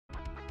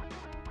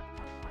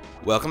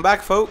Welcome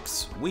back,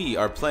 folks! We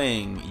are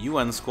playing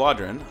UN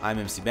Squadron. I'm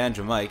MC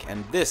Banjo Mike,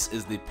 and this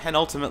is the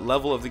penultimate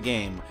level of the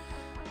game,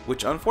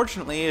 which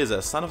unfortunately is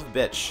a son of a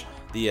bitch.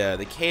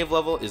 The cave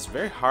level is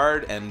very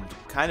hard and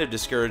kind of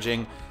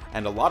discouraging,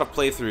 and a lot of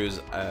playthroughs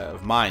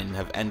of mine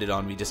have ended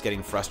on me just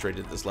getting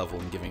frustrated at this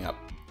level and giving up.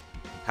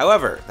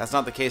 However, that's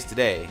not the case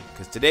today,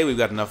 because today we've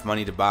got enough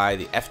money to buy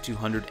the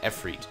F200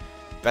 Efreet.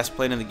 Best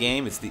plane in the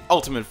game, it's the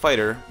ultimate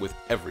fighter with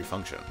every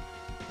function.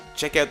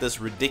 Check out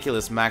this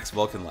ridiculous max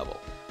Vulcan level.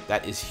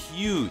 That is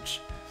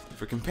huge.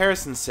 For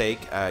comparison's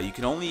sake, you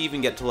can only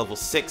even get to level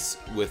 6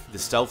 with the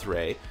Stealth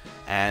Ray,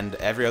 and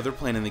every other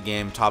plane in the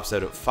game tops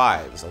out at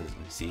 5. So as you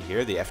can see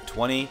here, the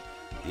F-20,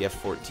 the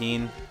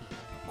F-14,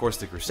 of course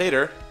the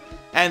Crusader,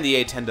 and the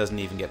A-10 doesn't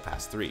even get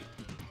past 3.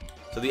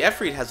 So the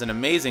Efreet has an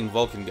amazing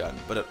Vulcan gun,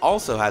 but it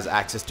also has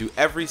access to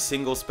every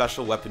single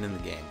special weapon in the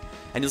game.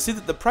 And you'll see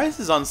that the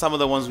prices on some of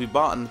the ones we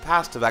bought in the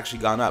past have actually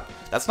gone up.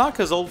 That's not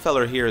because old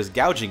feller here is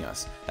gouging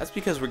us, that's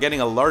because we're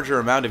getting a larger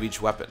amount of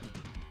each weapon.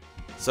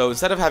 So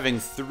instead of having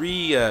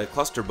 3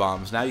 cluster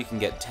bombs, now you can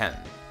get 10.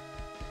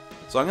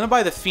 So I'm going to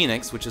buy the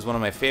Phoenix, which is one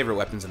of my favorite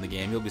weapons in the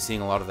game. You'll be seeing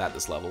a lot of that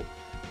this level.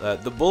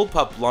 The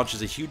Bullpup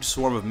launches a huge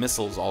swarm of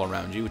missiles all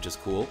around you, which is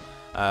cool.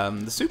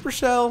 The Super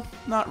Shell,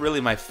 not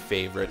really my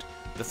favorite.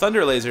 The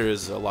Thunder Laser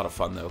is a lot of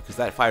fun though, because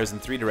that fires in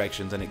 3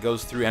 directions and it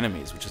goes through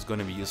enemies, which is going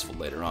to be useful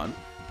later on.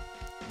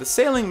 The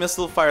Sailing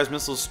Missile fires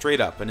missiles straight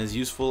up and is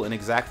useful in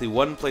exactly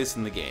one place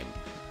in the game.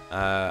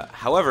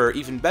 However,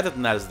 even better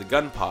than that is the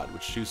Gun Pod,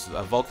 which shoots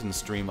a Vulcan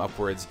stream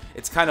upwards.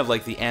 It's kind of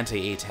like the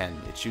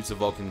anti-A-10. It shoots a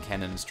Vulcan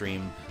cannon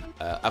stream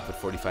up at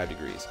 45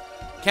 degrees.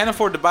 Can't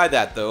afford to buy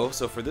that though,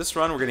 so for this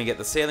run we're going to get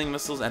the Sailing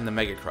Missiles and the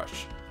Mega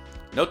Crush.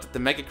 Note that the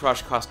Mega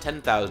Crush costs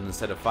 10,000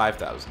 instead of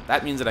 5,000.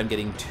 That means that I'm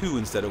getting 2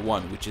 instead of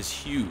 1, which is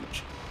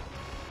huge.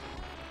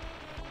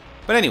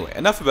 But anyway,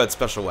 enough about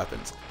special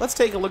weapons. Let's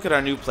take a look at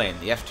our new plane,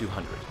 the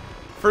F200.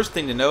 First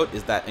thing to note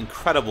is that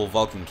incredible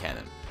Vulcan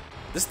cannon.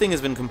 This thing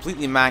has been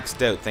completely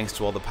maxed out thanks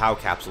to all the POW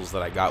capsules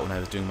that I got when I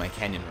was doing my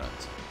canyon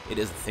runs. It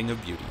is a thing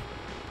of beauty.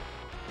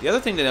 The other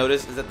thing to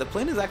notice is that the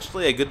plane is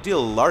actually a good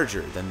deal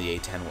larger than the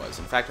A-10 was.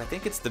 In fact, I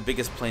think it's the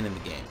biggest plane in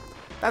the game.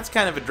 That's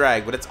kind of a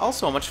drag, but it's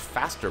also a much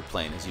faster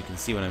plane, as you can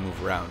see when I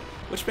move around,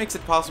 which makes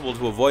it possible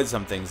to avoid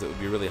some things that would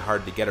be really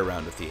hard to get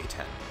around with the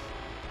A-10.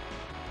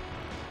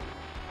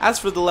 As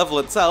for the level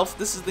itself,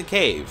 this is the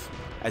cave.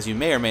 As you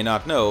may or may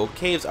not know,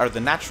 caves are the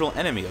natural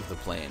enemy of the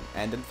plane,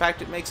 and in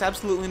fact it makes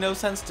absolutely no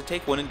sense to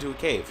take one into a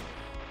cave.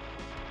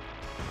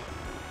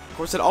 Of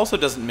course, it also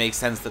doesn't make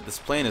sense that this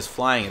plane is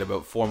flying at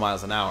about 4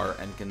 miles an hour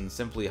and can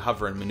simply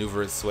hover and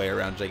maneuver its way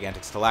around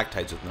gigantic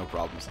stalactites with no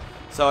problems.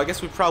 So I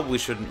guess we probably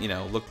shouldn't,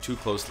 look too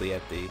closely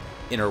at the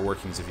inner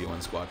workings of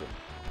UN Squadron.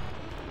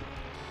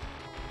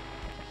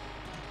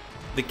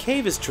 The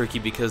cave is tricky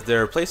because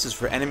there are places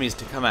for enemies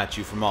to come at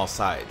you from all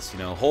sides.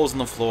 Holes in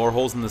the floor,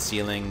 holes in the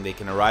ceiling, they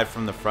can arrive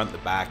from the front, the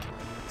back.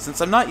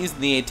 Since I'm not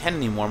using the A-10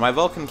 anymore, my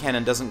Vulcan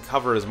cannon doesn't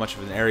cover as much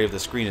of an area of the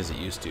screen as it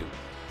used to.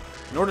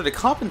 In order to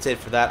compensate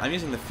for that, I'm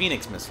using the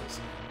Phoenix missiles.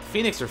 The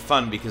Phoenix are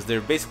fun because they're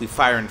basically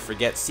fire and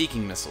forget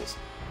seeking missiles.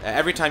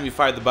 Every time you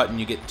fire the button,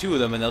 you get 2 of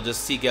them and they'll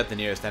just seek out the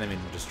nearest enemy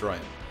and destroy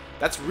him.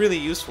 That's really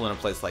useful in a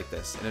place like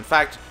this, and in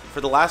fact,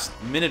 for the last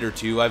minute or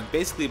 2, I've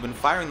basically been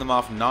firing them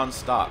off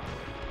non-stop.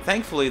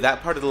 Thankfully,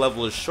 that part of the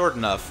level is short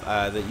enough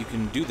that you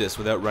can do this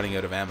without running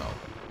out of ammo.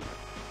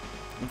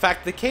 In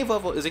fact, the cave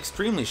level is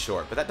extremely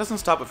short, but that doesn't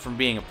stop it from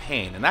being a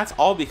pain, and that's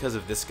all because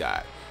of this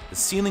guy. The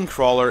Ceiling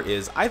Crawler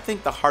is, I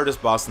think, the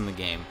hardest boss in the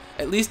game,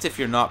 at least if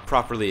you're not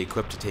properly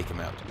equipped to take him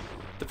out.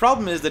 The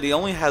problem is that he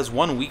only has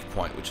one weak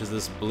point, which is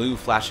this blue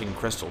flashing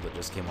crystal that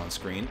just came on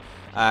screen,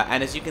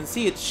 and as you can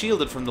see, it's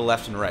shielded from the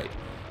left and right.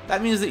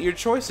 That means that your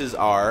choices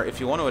are, if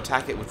you want to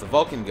attack it with the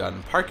Vulcan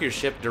gun, park your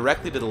ship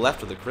directly to the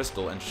left of the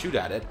crystal and shoot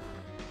at it,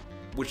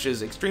 which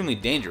is extremely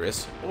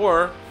dangerous,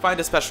 or find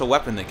a special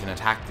weapon that can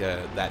attack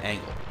that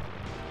angle.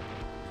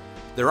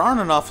 There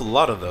aren't an awful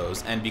lot of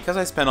those, and because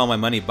I spent all my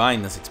money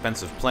buying this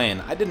expensive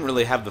plane, I didn't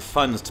really have the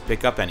funds to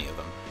pick up any of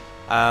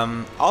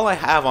them. All I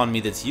have on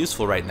me that's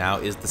useful right now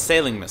is the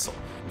Sailing Missile.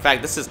 In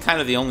fact, this is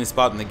kind of the only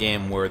spot in the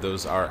game where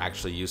those are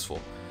actually useful.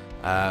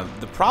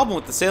 The problem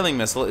with the Sailing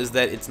Missile is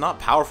that it's not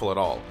powerful at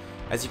all.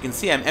 As you can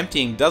see, I'm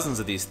emptying dozens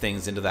of these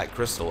things into that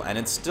crystal, and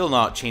it's still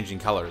not changing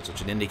colors, which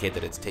would indicate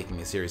that it's taking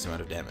a serious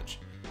amount of damage.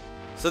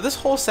 So this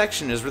whole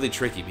section is really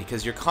tricky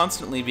because you're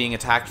constantly being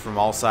attacked from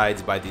all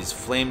sides by these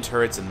flame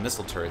turrets and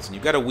missile turrets, and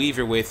you've got to weave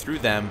your way through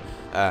them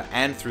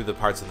and through the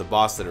parts of the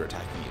boss that are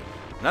attacking you.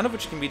 None of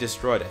which can be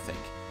destroyed, I think.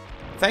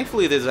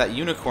 Thankfully, there's that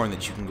unicorn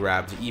that you can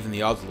grab to even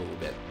the odds a little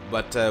bit,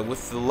 but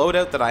with the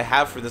loadout that I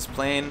have for this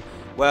plane,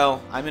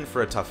 well, I'm in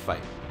for a tough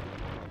fight.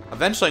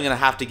 Eventually I'm going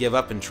to have to give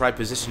up and try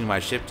positioning my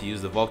ship to use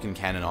the Vulcan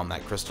cannon on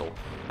that crystal,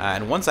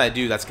 and once I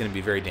do, that's going to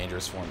be very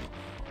dangerous for me.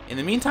 In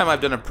the meantime,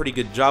 I've done a pretty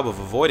good job of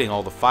avoiding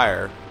all the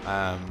fire,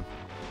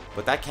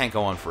 but that can't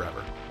go on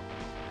forever.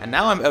 And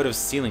now I'm out of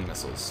ceiling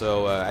missiles,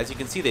 so as you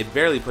can see, they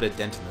barely put a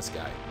dent in this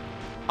guy.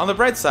 On the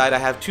bright side, I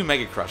have 2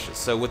 Mega Crushes,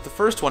 so with the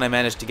first one I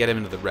managed to get him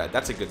into the red.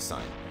 That's a good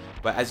sign.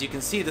 But as you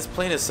can see, this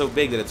plane is so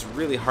big that it's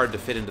really hard to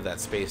fit into that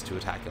space to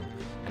attack him.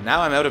 And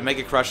now I'm out of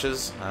Mega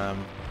Crushes.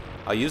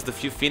 I'll use the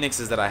few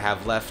Phoenixes that I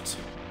have left.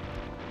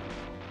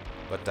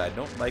 But I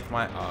don't like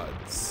my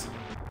odds.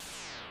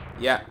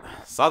 Yeah,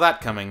 saw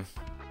that coming.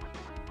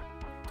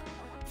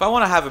 If I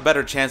want to have a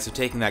better chance of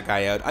taking that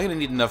guy out, I'm going to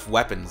need enough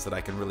weapons that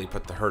I can really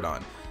put the hurt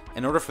on.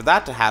 In order for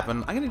that to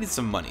happen, I'm going to need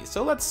some money.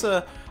 So let's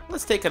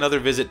take another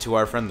visit to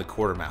our friend the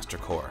Quartermaster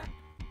Corps.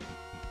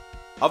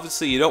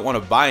 Obviously, you don't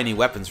want to buy any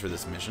weapons for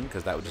this mission,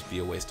 because that would just be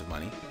a waste of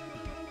money.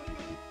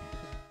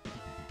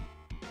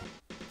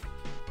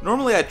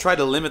 Normally, I try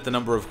to limit the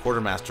number of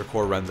Quartermaster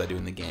Corps runs I do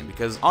in the game,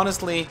 because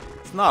honestly,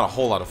 it's not a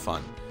whole lot of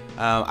fun.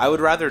 I would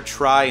rather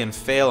try and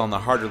fail on the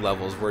harder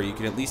levels where you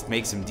can at least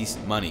make some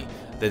decent money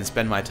than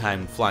spend my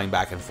time flying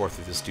back and forth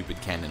through this stupid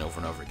canyon over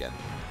and over again.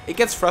 It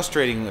gets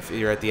frustrating if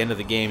you're at the end of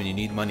the game and you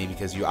need money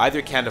because you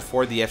either can't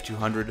afford the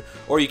F200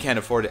 or you can't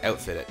afford to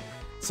outfit it.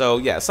 So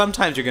yeah,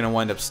 sometimes you're going to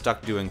wind up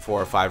stuck doing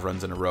 4 or 5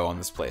 runs in a row on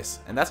this place,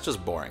 and that's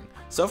just boring.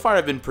 So far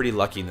I've been pretty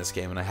lucky in this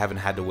game and I haven't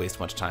had to waste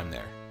much time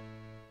there.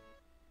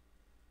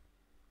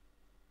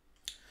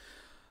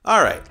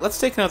 Alright, let's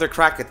take another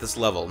crack at this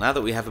level. Now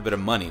that we have a bit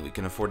of money, we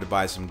can afford to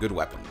buy some good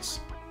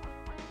weapons.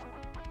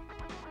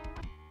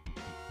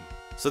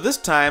 So this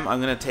time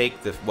I'm going to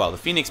take the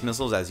Phoenix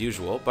missiles as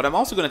usual, but I'm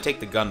also going to take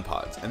the gun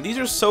pods. And these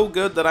are so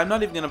good that I'm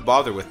not even going to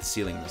bother with the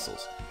ceiling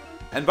missiles.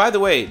 And by the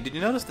way, did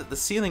you notice that the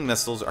ceiling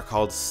missiles are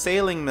called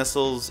sailing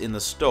missiles in the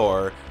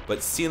store,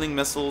 but ceiling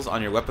missiles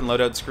on your weapon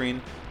loadout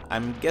screen?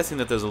 I'm guessing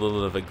that there's a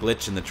little bit of a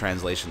glitch in the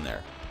translation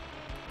there.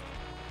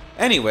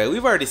 Anyway,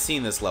 we've already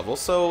seen this level,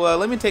 so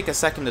let me take a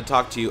second to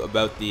talk to you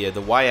about the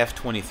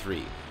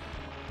YF-23.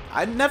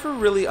 I never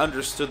really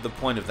understood the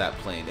point of that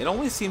plane. It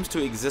only seems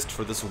to exist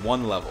for this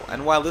one level,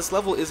 and while this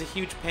level is a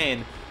huge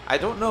pain, I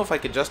don't know if I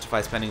could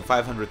justify spending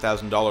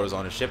 $500,000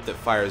 on a ship that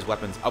fires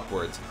weapons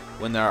upwards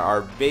when there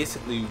are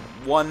basically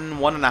one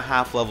and a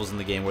half levels in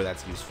the game where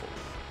that's useful.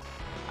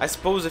 I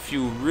suppose if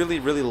you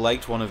really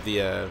liked one of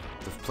the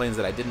planes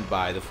that I didn't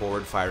buy, the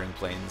forward-firing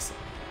planes,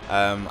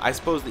 I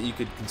suppose that you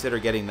could consider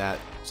getting that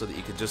so that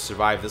you could just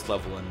survive this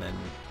level and then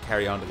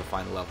carry on to the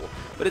final level.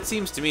 But it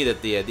seems to me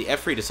that the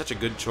F-Reed is such a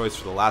good choice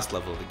for the last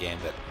level of the game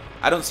that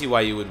I don't see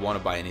why you would want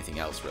to buy anything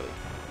else, really.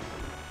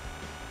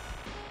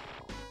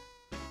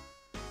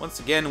 Once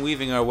again,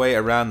 weaving our way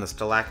around the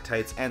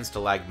stalactites and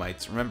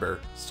stalagmites. Remember,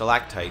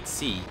 stalactite,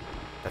 C,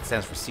 that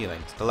stands for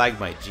ceiling.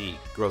 Stalagmite, G,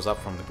 grows up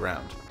from the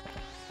ground.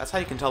 That's how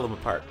you can tell them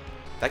apart.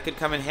 That could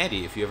come in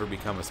handy if you ever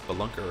become a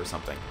spelunker or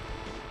something.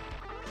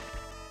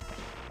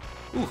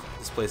 Ooh,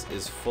 this place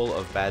is full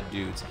of bad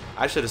dudes.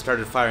 I should have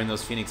started firing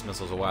those Phoenix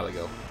missiles a while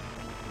ago.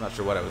 I'm not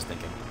sure what I was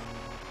thinking.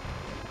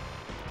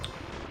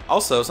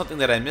 Also, something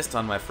that I missed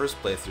on my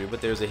first playthrough, but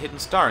there's a hidden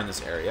star in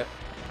this area,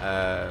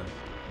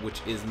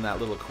 which is in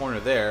that little corner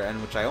there,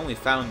 and which I only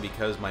found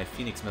because my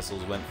Phoenix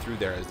missiles went through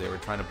there as they were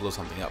trying to blow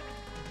something up.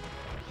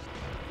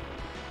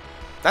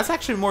 That's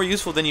actually more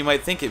useful than you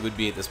might think it would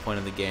be at this point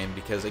in the game,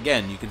 because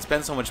again, you can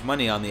spend so much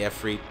money on the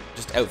F-Reed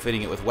just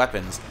outfitting it with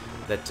weapons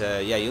that,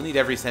 yeah, you'll need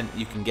every cent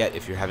you can get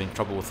if you're having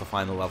trouble with the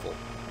final level.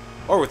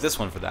 Or with this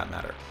one, for that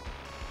matter.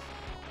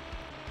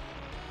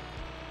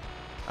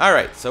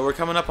 Alright, so we're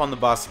coming up on the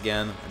boss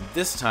again, and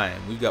this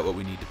time we've got what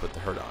we need to put the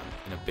hurt on,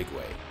 in a big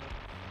way.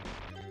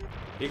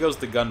 Here goes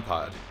the gun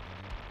pod.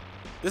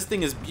 This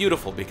thing is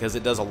beautiful because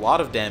it does a lot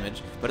of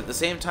damage, but at the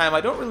same time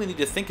I don't really need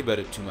to think about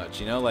it too much,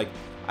 you know, like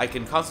I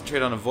can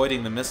concentrate on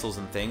avoiding the missiles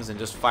and things and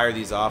just fire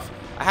these off.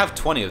 I have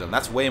 20 of them,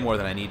 that's way more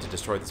than I need to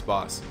destroy this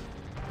boss.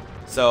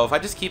 So if I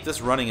just keep this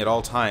running at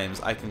all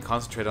times, I can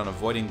concentrate on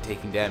avoiding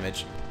taking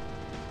damage.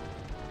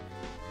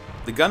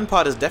 The gun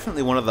pod is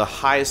definitely one of the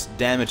highest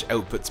damage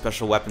output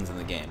special weapons in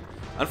the game.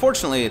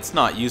 Unfortunately, it's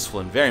not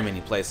useful in very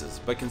many places,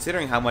 but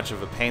considering how much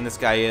of a pain this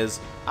guy is,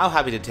 I'm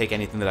happy to take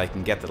anything that I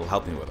can get that'll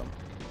help me with him.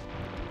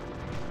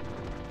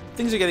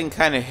 Things are getting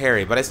kinda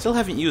hairy, but I still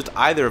haven't used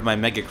either of my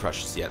Mega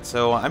Crushes yet,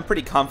 so I'm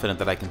pretty confident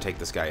that I can take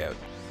this guy out.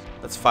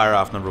 Let's fire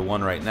off number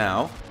 1 right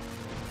now.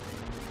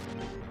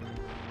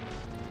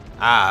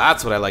 Ah,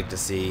 that's what I like to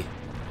see.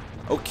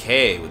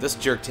 Okay, with this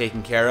jerk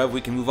taken care of,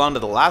 we can move on to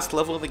the last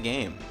level of the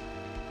game.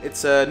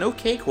 It's no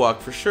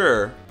cakewalk for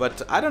sure,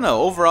 but I don't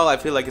know, overall I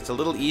feel like it's a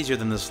little easier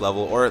than this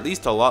level, or at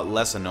least a lot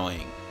less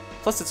annoying.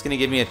 Plus it's going to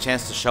give me a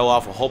chance to show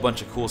off a whole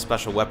bunch of cool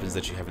special weapons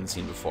that you haven't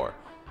seen before.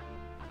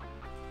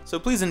 So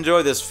please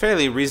enjoy this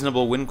fairly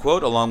reasonable win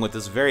quote along with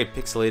this very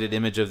pixelated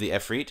image of the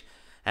F-Reed,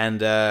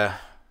 and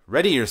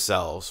ready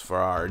yourselves for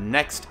our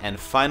next and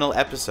final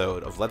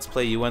episode of Let's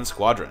Play UN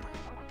Squadron.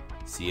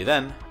 See you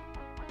then.